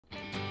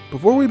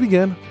Before we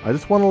begin, I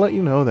just want to let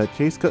you know that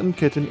Cuttin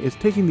Kitchen is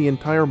taking the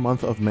entire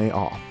month of May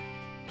off.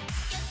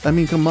 I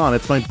mean, come on,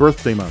 it's my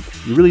birthday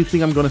month. You really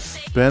think I'm going to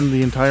spend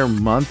the entire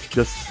month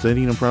just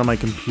sitting in front of my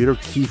computer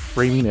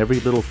keyframing every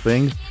little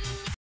thing?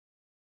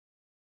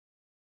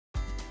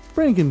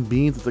 Franken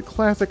beans is a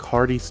classic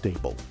hearty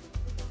staple.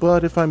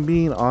 But if I'm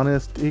being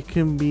honest, it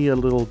can be a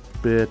little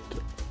bit,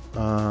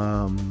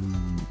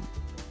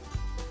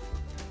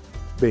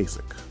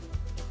 basic.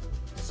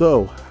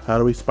 So, how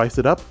do we spice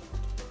it up?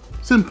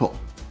 Simple.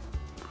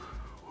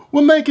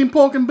 We're making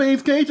pork and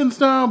beans Cajun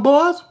style,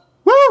 boys!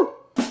 Woo!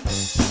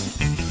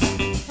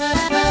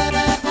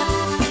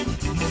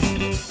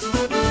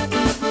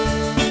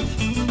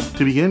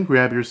 To begin,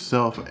 grab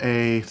yourself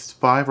a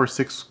 5 or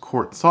 6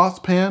 quart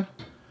saucepan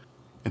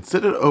and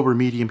set it over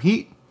medium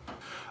heat.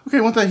 Okay,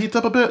 once that heats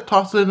up a bit,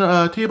 toss in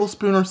a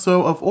tablespoon or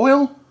so of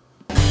oil.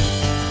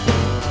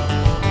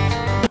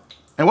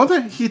 And once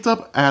that heats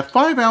up, add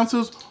 5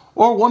 ounces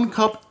or 1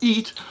 cup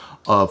each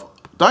of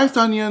diced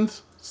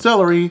onions,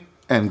 celery,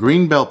 and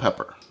green bell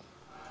pepper.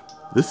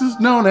 This is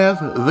known as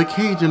the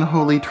Cajun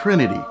Holy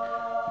Trinity.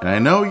 And I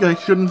know I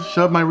shouldn't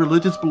shove my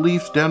religious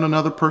beliefs down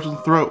another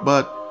person's throat,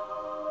 but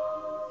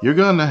you're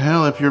going to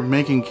hell if you're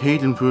making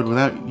Cajun food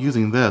without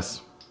using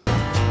this.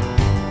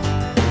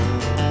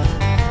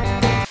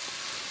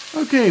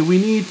 Okay, we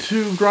need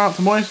to draw out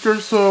some moisture,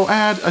 so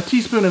add 1.5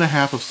 teaspoons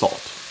of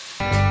salt.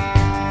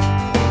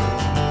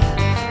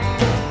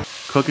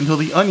 Cook until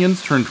the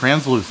onions turn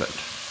translucent.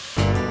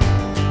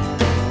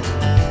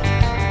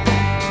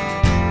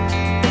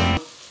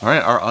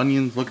 Alright, our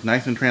onions look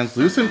nice and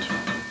translucent.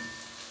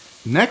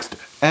 Next,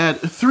 add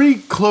 3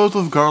 cloves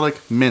of garlic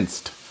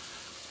minced.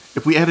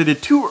 If we added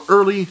it too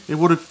early, it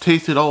would have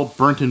tasted all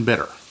burnt and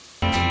bitter.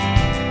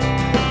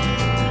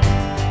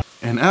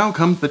 And now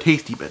comes the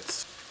tasty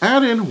bits.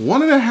 Add in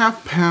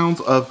 1.5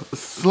 pounds of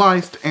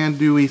sliced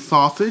andouille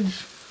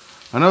sausage.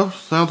 I know,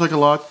 sounds like a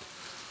lot,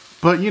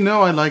 but you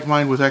know I like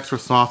mine with extra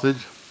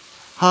sausage.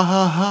 Ha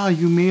ha ha,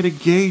 you made a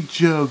gay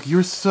joke.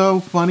 You're so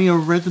funny,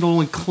 original,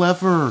 and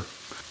clever.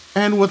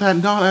 And with that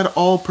not at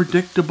all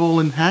predictable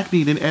and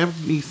hackneyed in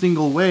every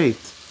single way.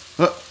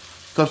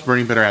 Stuff's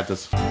burning, better add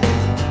this.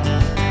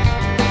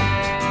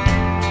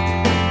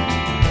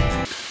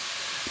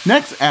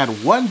 Next,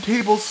 add 1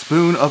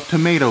 tablespoon of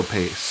tomato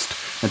paste.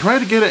 And try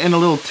to get it in a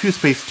little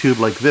toothpaste tube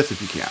like this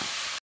if you can.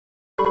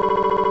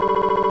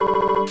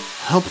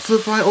 Helps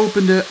if I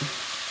opened it.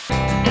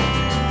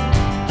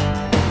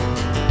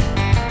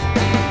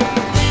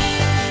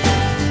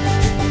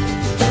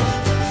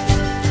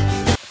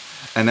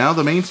 And now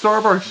the main star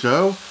of our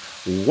show,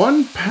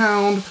 1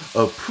 pound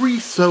of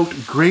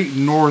pre-soaked Great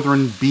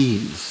Northern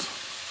beans.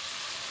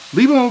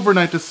 Leave them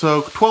overnight to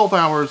soak, 12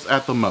 hours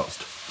at the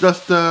most.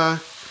 Just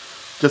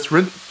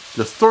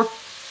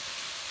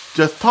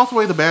toss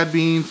away the bad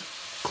beans,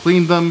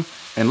 clean them,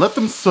 and let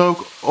them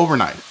soak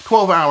overnight.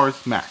 12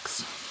 hours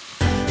max.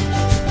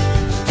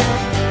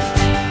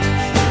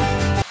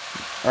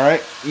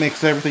 Alright,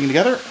 mix everything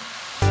together.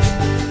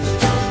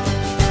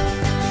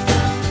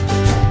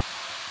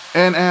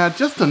 And add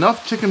just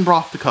enough chicken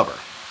broth to cover.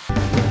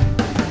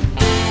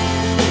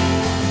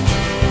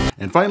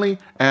 And finally,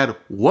 add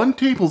 1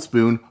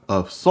 tablespoon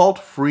of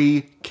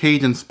salt-free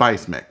Cajun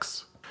spice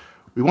mix.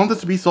 We want this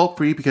to be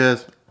salt-free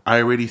because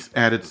I already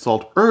added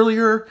salt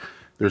earlier.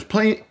 There's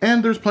plenty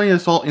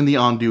of salt in the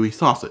andouille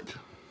sausage.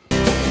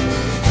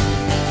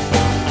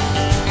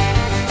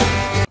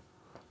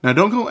 Now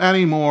don't go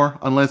adding more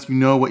unless you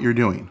know what you're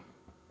doing.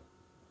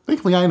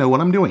 Thankfully I know what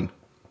I'm doing.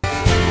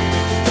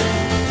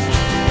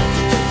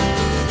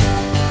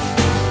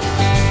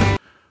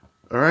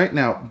 Alright,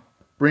 now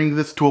bring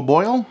this to a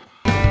boil.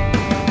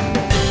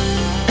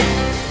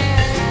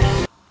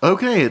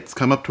 Okay, it's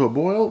come up to a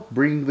boil.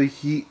 Bring the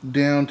heat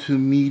down to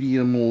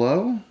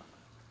medium-low.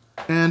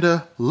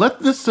 And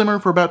let this simmer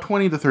for about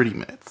 20 to 30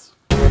 minutes.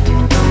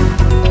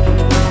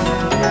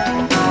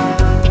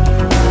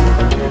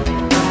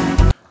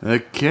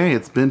 Okay,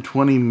 it's been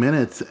 20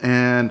 minutes,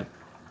 and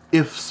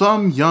if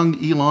some young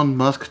Elon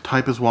Musk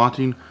type is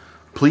watching,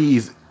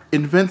 please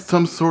invent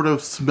some sort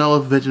of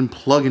smell-o-vision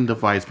plug-in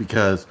device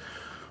because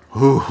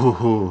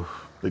the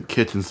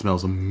kitchen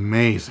smells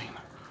amazing.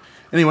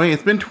 Anyway,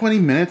 it's been 20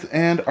 minutes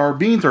and our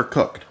beans are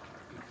cooked,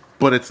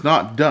 but it's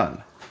not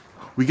done.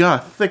 We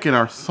gotta thicken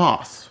our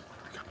sauce.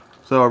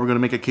 So are we gonna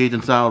make a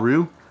Cajun style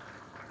roux?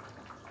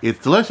 It's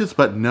delicious,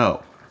 but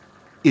no,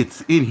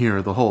 it's in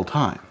here the whole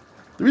time.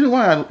 The reason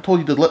why I told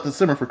you to let this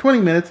simmer for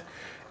 20 minutes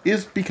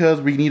is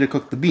because we need to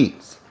cook the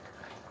beans.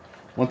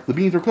 Once the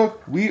beans are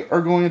cooked, we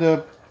are going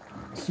to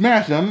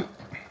smash them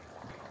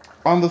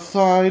on the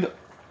side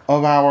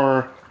of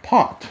our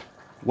pot.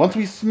 Once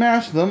we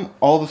smash them,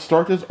 all the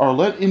starches are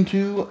let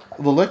into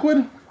the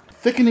liquid,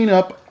 thickening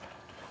up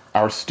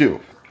our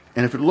stew.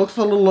 And if it looks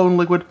a little low in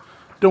liquid,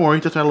 don't worry,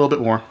 just add a little bit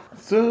more.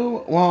 So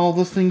while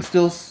the thing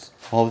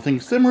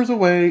simmers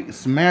away,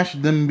 smash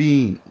them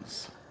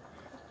beans.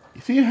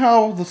 You see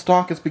how the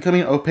stock is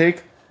becoming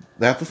opaque?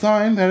 That's a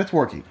sign that it's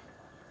working.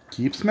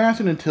 Keep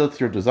smashing until it's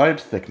your desired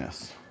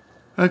thickness.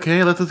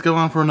 Okay, let this go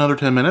on for another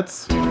 10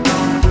 minutes.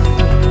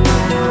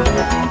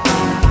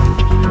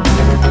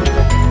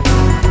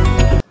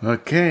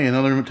 Okay,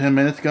 another 10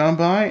 minutes gone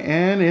by,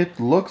 and it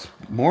looks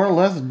more or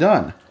less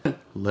done.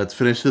 Let's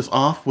finish this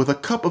off with a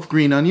cup of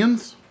green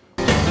onions.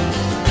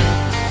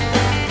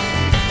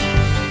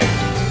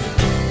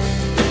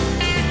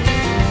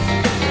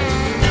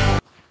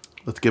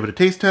 Let's give it a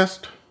taste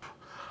test.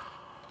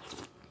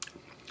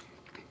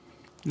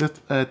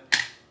 Just a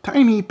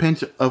tiny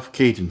pinch of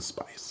Cajun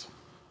spice.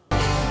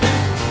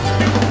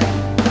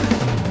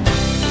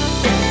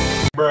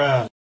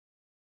 Bruh.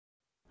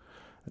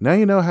 Now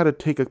you know how to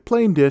take a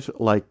plain dish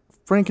like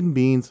franken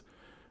beans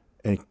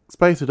and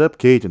spice it up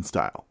Cajun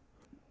style.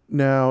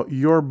 Now,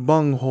 your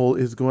bunghole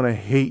is going to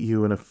hate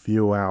you in a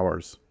few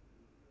hours.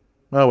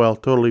 Oh well,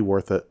 totally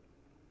worth it.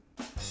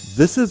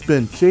 This has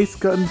been Chase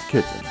Cuttin's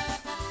Kitchen.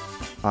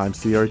 I'm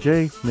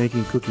CRJ,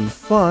 making cooking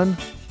fun.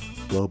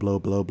 Blow, blow,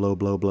 blow, blow,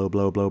 blow, blow,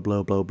 blow, blow,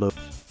 blow, blow, blow.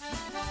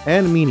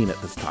 And meaning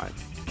it this time.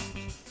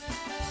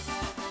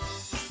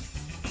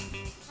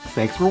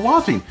 Thanks for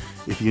watching.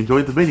 If you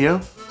enjoyed the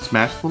video,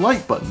 smash the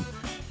like button.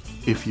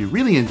 If you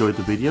really enjoyed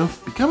the video,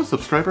 become a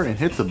subscriber and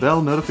hit the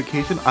bell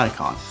notification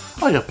icon.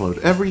 I upload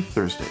every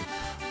Thursday.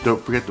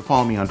 Don't forget to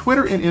follow me on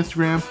Twitter and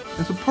Instagram,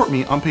 and support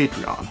me on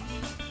Patreon.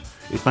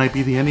 It might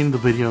be the ending of the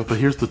video, but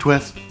here's the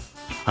twist.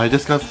 I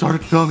just got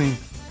started filming.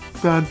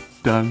 Dun,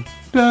 dun,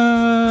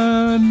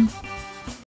 dun!